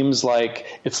seems like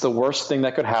it's the worst thing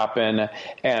that could happen.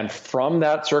 And from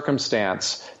that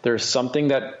circumstance, there's something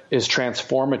that is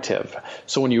transformative.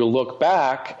 So when you look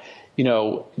back, you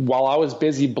know, while I was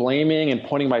busy blaming and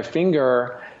pointing my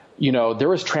finger, you know, there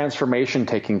was transformation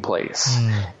taking place.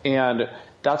 And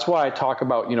that's why I talk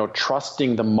about, you know,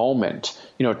 trusting the moment,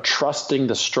 you know, trusting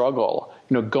the struggle,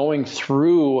 you know, going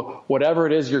through whatever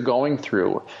it is you're going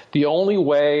through. The only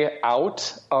way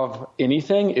out of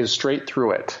anything is straight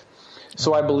through it.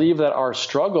 So I believe that our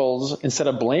struggles, instead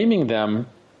of blaming them,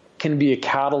 can be a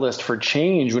catalyst for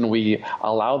change when we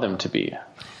allow them to be.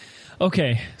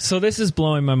 Okay, so this is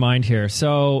blowing my mind here.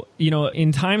 So, you know,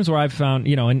 in times where I've found,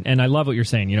 you know, and I love what you're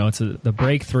saying, you know, the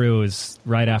breakthrough is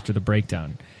right after the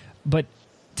breakdown. But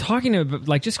talking about,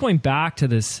 like, just going back to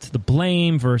this, to the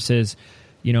blame versus,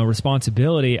 you know,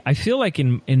 responsibility, I feel like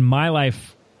in my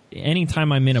life,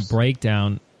 anytime I'm in a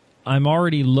breakdown, I'm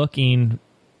already looking,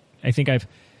 I think I've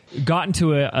gotten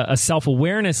to a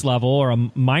self-awareness level or a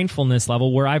mindfulness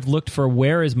level where I've looked for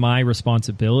where is my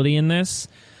responsibility in this.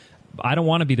 I don't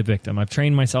want to be the victim. I've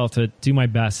trained myself to do my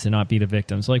best to not be the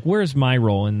victim. So, like, where's my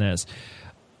role in this?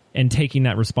 And taking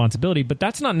that responsibility. But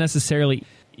that's not necessarily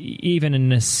even a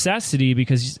necessity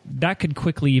because that could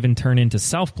quickly even turn into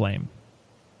self-blame.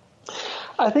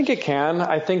 I think it can.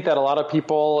 I think that a lot of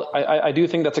people, I do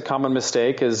think that's a common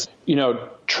mistake is, you know,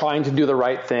 trying to do the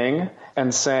right thing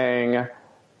and saying,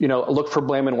 you know, look for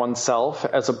blame in oneself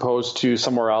as opposed to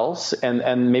somewhere else.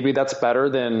 And maybe that's better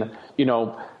than, you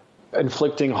know,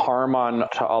 inflicting harm on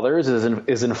to others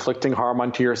is inflicting harm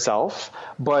onto yourself,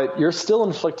 but you're still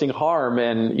inflicting harm.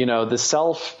 And, you know, the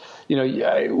self, you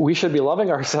know, we should be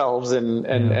loving ourselves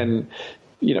and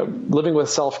you know, living with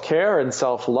self-care and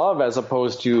self-love as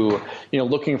opposed to, you know,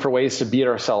 looking for ways to beat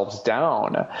ourselves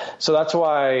down. So that's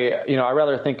why, you know, I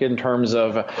rather think in terms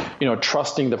of, you know,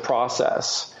 trusting the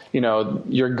process. You know,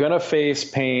 you're going to face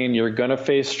pain, you're going to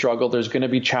face struggle, there's going to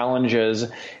be challenges,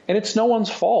 and it's no one's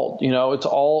fault. You know,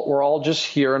 we're all just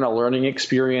here in a learning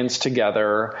experience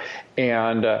together.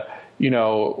 And, you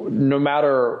know, no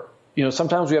matter, you know,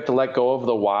 sometimes we have to let go of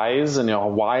the whys and, you know,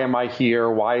 why am I here?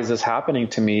 Why is this happening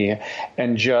to me?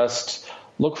 And just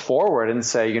look forward and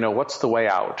say, you know, what's the way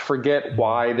out? Forget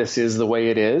why this is the way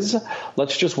it is.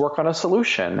 Let's just work on a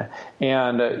solution.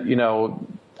 And, you know,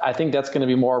 I think that's going to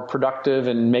be more productive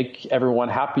and make everyone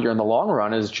happier in the long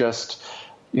run is just,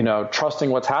 you know, trusting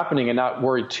what's happening and not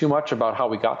worry too much about how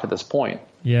we got to this point.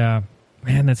 Yeah,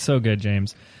 man, that's so good,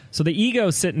 James. So the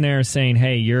ego's sitting there saying,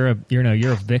 hey, you're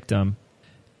a victim.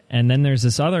 And then there's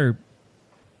this other,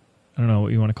 I don't know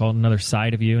what you want to call it, another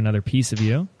side of you, another piece of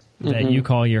you that you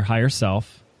call your higher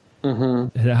self.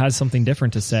 It has something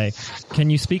different to say.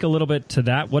 Can you speak a little bit to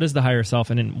that? What is the higher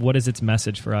self and what is its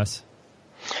message for us?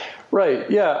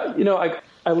 Right. Yeah. You know,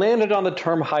 I landed on the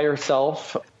term higher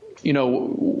self. You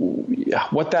know,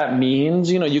 what that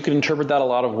means, you can interpret that a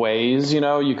lot of ways.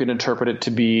 You can interpret it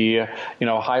to be,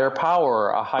 a higher power,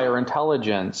 a higher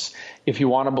intelligence. If you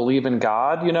want to believe in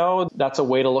God, that's a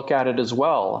way to look at it as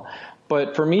well.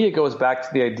 But for me, it goes back to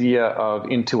the idea of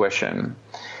intuition.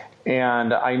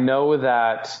 And I know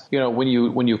that, when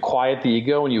you quiet the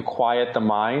ego, when you quiet the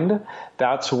mind,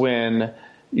 that's when,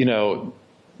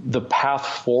 the path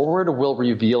forward will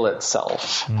reveal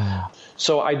itself.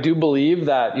 So I do believe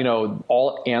that,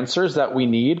 all answers that we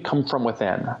need come from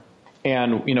within.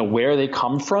 And, where they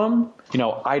come from,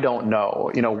 I don't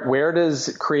know. Where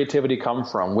does creativity come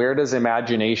from? Where does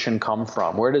imagination come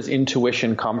from? Where does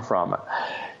intuition come from?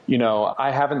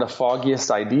 I haven't the foggiest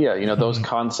idea. Those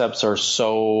concepts are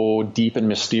so deep and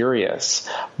mysterious.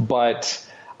 But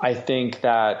I think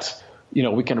that,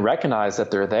 we can recognize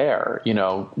that they're there.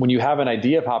 When you have an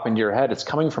idea pop into your head, it's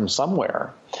coming from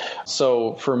somewhere.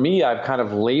 So for me, I've kind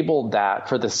of labeled that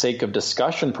for the sake of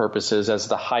discussion purposes as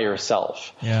the higher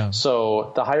self. Yeah.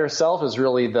 So the higher self is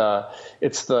really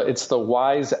it's the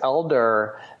wise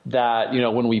elder that,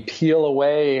 when we peel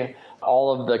away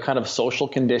all of the kind of social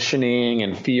conditioning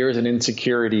and fears and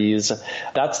insecurities,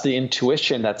 that's the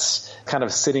intuition that's kind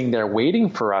of sitting there waiting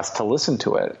for us to listen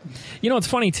to it. It's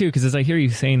funny too, because as I hear you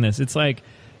saying this, it's like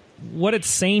what it's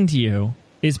saying to you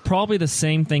is probably the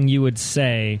same thing you would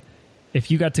say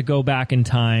if you got to go back in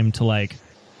time to like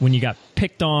when you got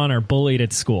picked on or bullied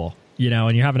at school,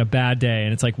 and you're having a bad day,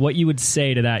 and it's like what you would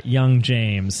say to that young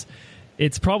James.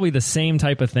 It's probably the same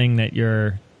type of thing that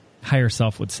your higher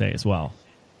self would say as well.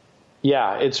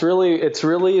 Yeah, it's really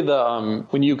the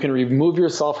when you can remove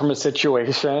yourself from a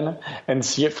situation and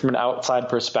see it from an outside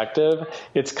perspective,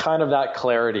 it's kind of that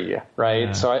clarity, right?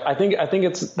 Yeah. So I think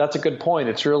that's a good point.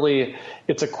 It's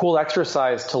a cool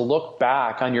exercise to look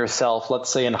back on yourself, let's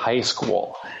say in high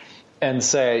school, and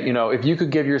say, if you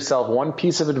could give yourself one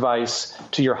piece of advice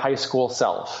to your high school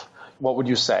self, what would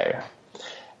you say?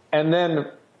 And then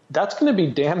that's going to be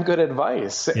damn good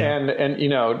advice, yeah.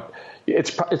 and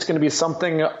it's going to be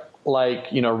something like,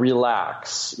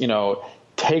 relax,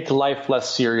 take life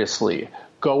less seriously,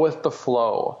 go with the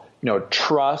flow,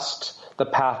 trust the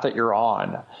path that you're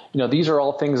on. These are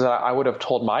all things that I would have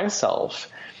told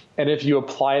myself. And if you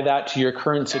apply that to your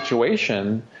current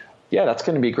situation, yeah, that's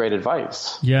going to be great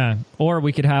advice. Yeah. Or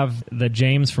we could have the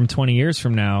James from 20 years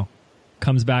from now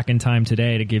comes back in time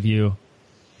today to give you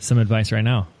some advice right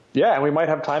now. Yeah, and we might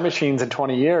have time machines in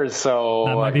 20 years, so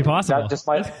that might be possible.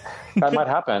 That might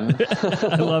happen.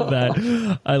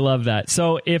 I love that.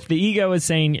 So if the ego is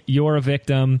saying you're a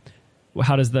victim,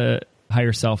 how does the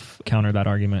higher self counter that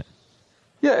argument?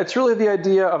 Yeah, it's really the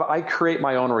idea of I create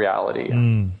my own reality.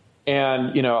 And,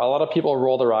 a lot of people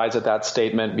roll their eyes at that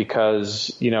statement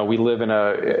because, we live in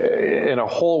a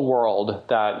whole world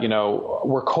that,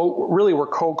 we're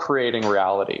co-creating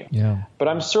reality. Yeah. But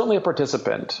I'm certainly a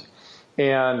participant.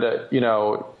 And,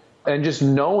 and just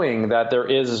knowing that there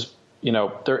is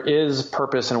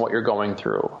purpose in what you're going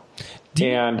through. I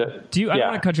don't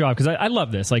want to cut you off because I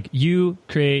love this. Like you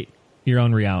create your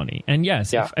own reality. And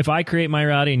yes, if I create my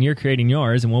reality and you're creating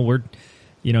yours and we're,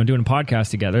 doing a podcast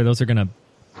together, those are going to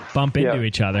bump into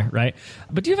each other. Right.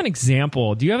 But do you have an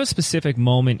example? Do you have a specific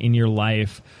moment in your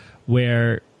life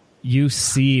where you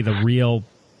see the real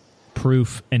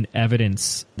proof and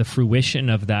evidence, the fruition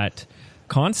of that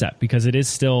concept? Because it is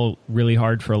still really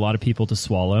hard for a lot of people to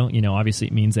swallow. Obviously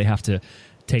it means they have to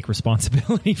take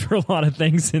responsibility for a lot of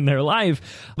things in their life.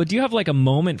 But do you have like a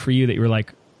moment for you that you were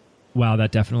like, wow,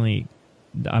 that definitely,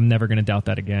 I'm never going to doubt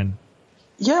that again?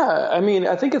 Yeah. I mean,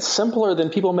 I think it's simpler than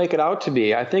people make it out to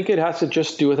be. I think it has to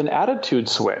just do with an attitude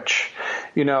switch.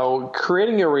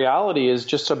 Creating your reality is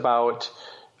just about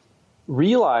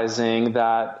realizing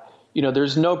that,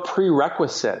 there's no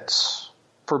prerequisites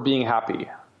for being happy.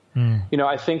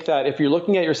 I think that if you're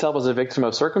looking at yourself as a victim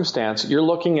of circumstance, you're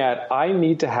looking at, I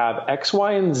need to have X,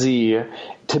 Y, and Z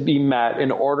to be met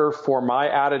in order for my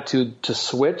attitude to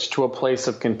switch to a place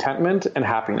of contentment and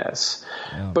happiness.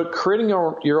 Yeah. But creating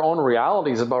your own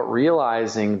reality is about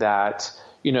realizing that,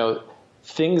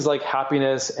 things like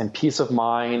happiness and peace of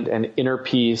mind and inner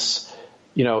peace,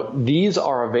 these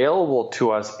are available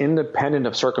to us independent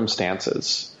of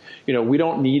circumstances. We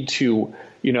don't need to,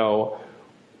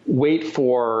 wait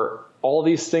for all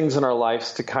these things in our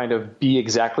lives to kind of be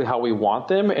exactly how we want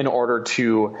them in order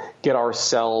to get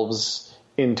ourselves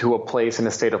into a place in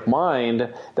a state of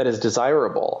mind that is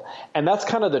desirable. And that's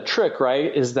kind of the trick,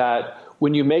 right? Is that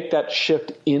when you make that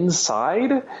shift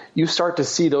inside, you start to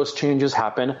see those changes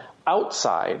happen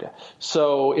outside.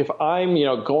 So if I'm,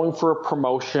 going for a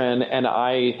promotion and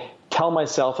I tell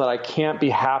myself that I can't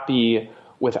be happy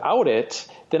without it,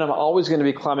 then I'm always going to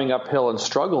be climbing uphill and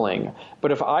struggling.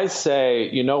 But if I say,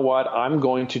 you know what, I'm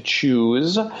going to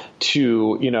choose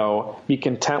to, be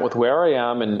content with where I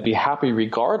am and be happy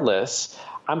regardless,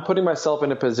 I'm putting myself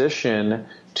in a position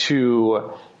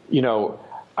to,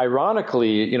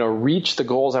 ironically, reach the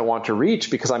goals I want to reach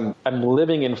because I'm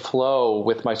living in flow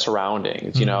with my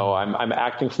surroundings. I'm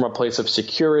acting from a place of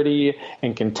security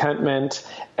and contentment.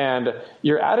 And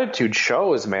your attitude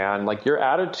shows, man. Like your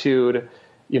attitude,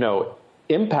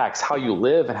 impacts how you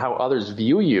live and how others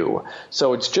view you.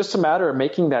 So it's just a matter of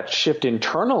making that shift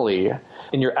internally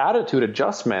in your attitude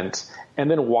adjustment,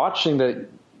 and then watching the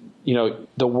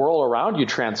world around you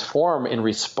transform in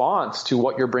response to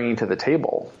what you're bringing to the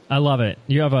table. I love it.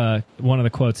 You have one of the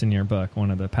quotes in your book, one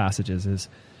of the passages is,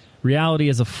 reality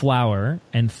is a flower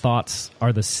and thoughts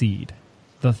are the seed.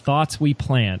 The thoughts we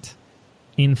plant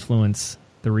influence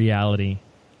the reality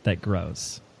that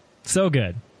grows. So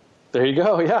good. There you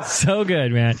go. Yeah. So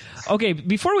good, man. Okay,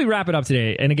 before we wrap it up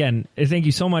today, and again, thank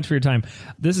you so much for your time.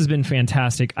 This has been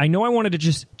fantastic. I know I wanted to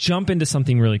just jump into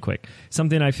something really quick,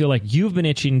 something I feel like you've been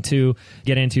itching to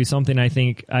get into, something I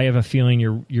think I have a feeling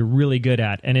you're really good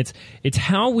at. And it's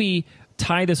how we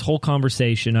tie this whole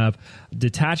conversation of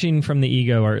detaching from the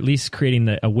ego, or at least creating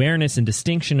the awareness and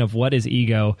distinction of what is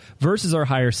ego versus our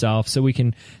higher self, so we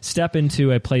can step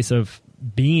into a place of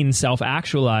being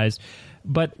self-actualized.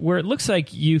 But where it looks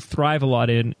like you thrive a lot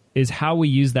in is how we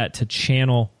use that to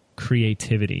channel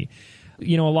creativity.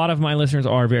 A lot of my listeners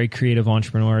are very creative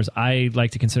entrepreneurs. I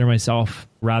like to consider myself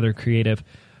rather creative.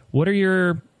 What are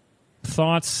your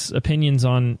thoughts, opinions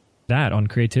on that, on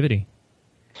creativity?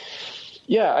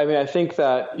 Yeah, I think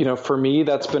that, for me,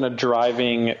 that's been a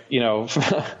driving,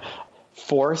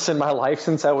 force in my life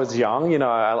since I was young.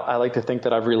 I like to think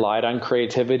that I've relied on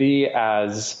creativity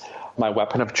as my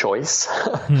weapon of choice.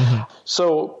 Mm-hmm.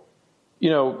 So,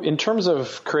 in terms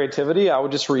of creativity, I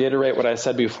would just reiterate what I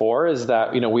said before, is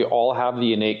that, we all have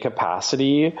the innate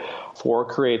capacity for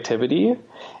creativity,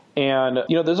 and,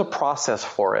 there's a process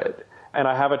for it. And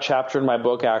I have a chapter in my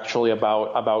book actually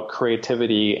about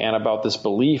creativity and about this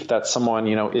belief that someone,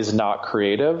 is not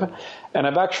creative. And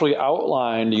I've actually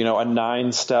outlined, a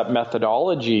 9-step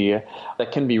methodology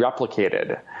that can be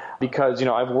replicated. Because,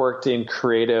 I've worked in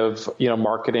creative,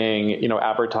 marketing,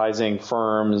 advertising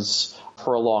firms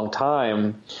for a long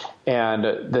time.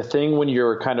 And the thing when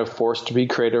you're kind of forced to be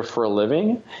creative for a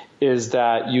living is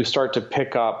that you start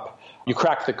to you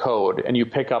crack the code and you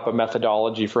pick up a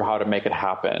methodology for how to make it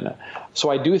happen.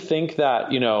 So I do think that,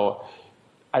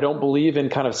 I don't believe in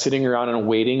kind of sitting around and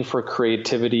waiting for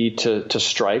creativity to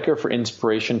strike, or for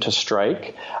inspiration to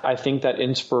strike. I think that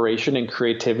inspiration and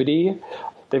creativity,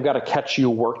 they've got to catch you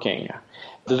working.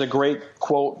 There's a great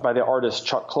quote by the artist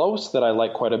Chuck Close that I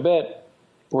like quite a bit,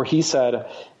 where he said,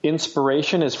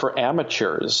 "Inspiration is for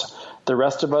amateurs. The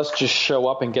rest of us just show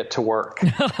up and get to work."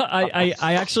 I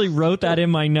actually wrote that in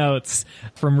my notes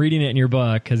from reading it in your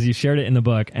book, because you shared it in the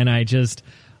book, and I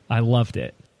loved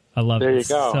it. I love it. There you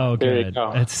go. So good. There you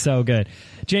go. It's so good.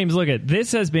 James, look at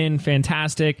this has been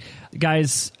fantastic.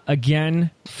 Guys, again,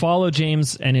 follow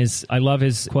James and I love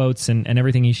his quotes and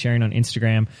everything he's sharing on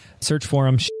Instagram. Search for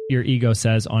him, Your Ego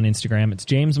Says, on Instagram. It's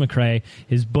James McCrae.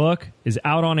 His book is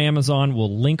out on Amazon.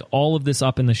 We'll link all of this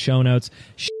up in the show notes.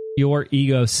 Your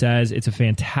Ego Says. It's a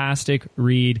fantastic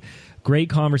read. Great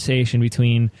conversation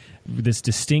between this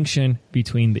distinction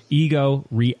between the ego,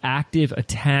 reactive,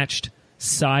 attached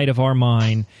side of our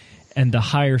mind, and the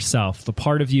higher self, the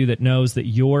part of you that knows that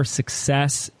your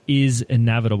success is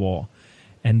inevitable,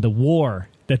 and the war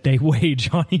that they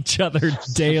wage on each other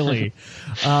daily,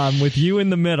 with you in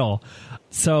the middle.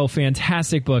 So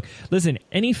fantastic book. Listen,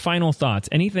 any final thoughts,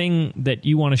 anything that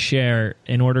you want to share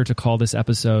in order to call this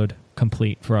episode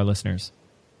complete for our listeners?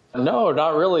 No,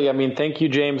 not really. Thank you,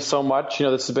 James, so much.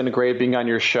 This has been great being on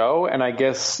your show. And I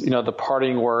guess, the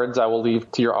parting words I will leave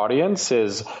to your audience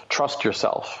is trust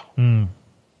yourself.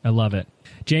 I love it.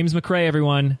 James McCrae,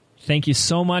 everyone, thank you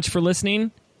so much for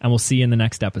listening, and we'll see you in the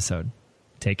next episode.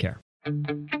 Take care.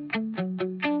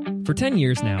 For 10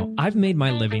 years now, I've made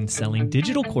my living selling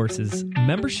digital courses,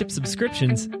 membership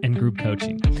subscriptions, and group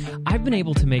coaching. I've been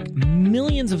able to make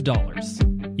millions of dollars.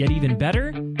 Yet even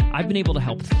better, I've been able to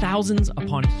help thousands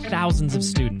upon thousands of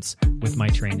students with my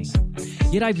training.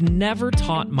 Yet I've never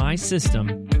taught my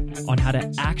system on how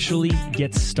to actually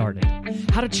get started,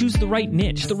 how to choose the right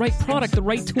niche, the right product, the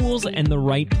right tools, and the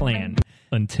right plan.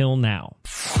 Until now.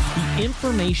 The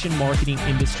information marketing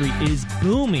industry is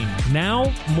booming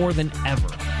now more than ever.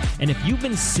 And if you've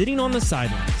been sitting on the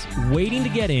sidelines waiting to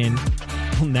get in,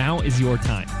 well, now is your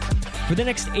time. For the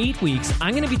next 8 weeks,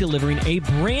 I'm going to be delivering a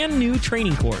brand new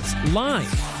training course live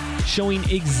showing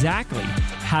exactly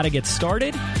how to get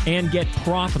started and get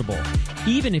profitable,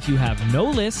 even if you have no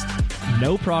list,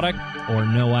 no product, or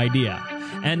no idea.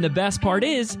 And the best part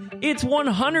is, it's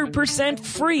 100%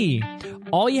 free.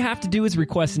 All you have to do is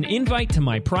request an invite to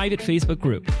my private Facebook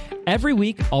group. Every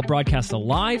week, I'll broadcast a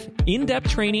live, in-depth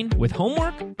training with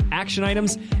homework, action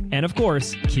items, and of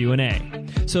course, Q&A.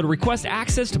 So to request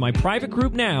access to my private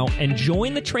group now and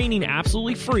join the training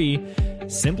absolutely free,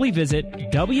 simply visit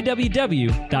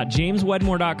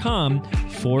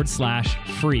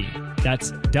www.jameswedmore.com/free.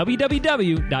 That's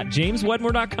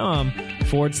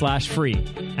www.jameswedmore.com/free.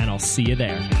 And I'll see you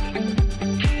there.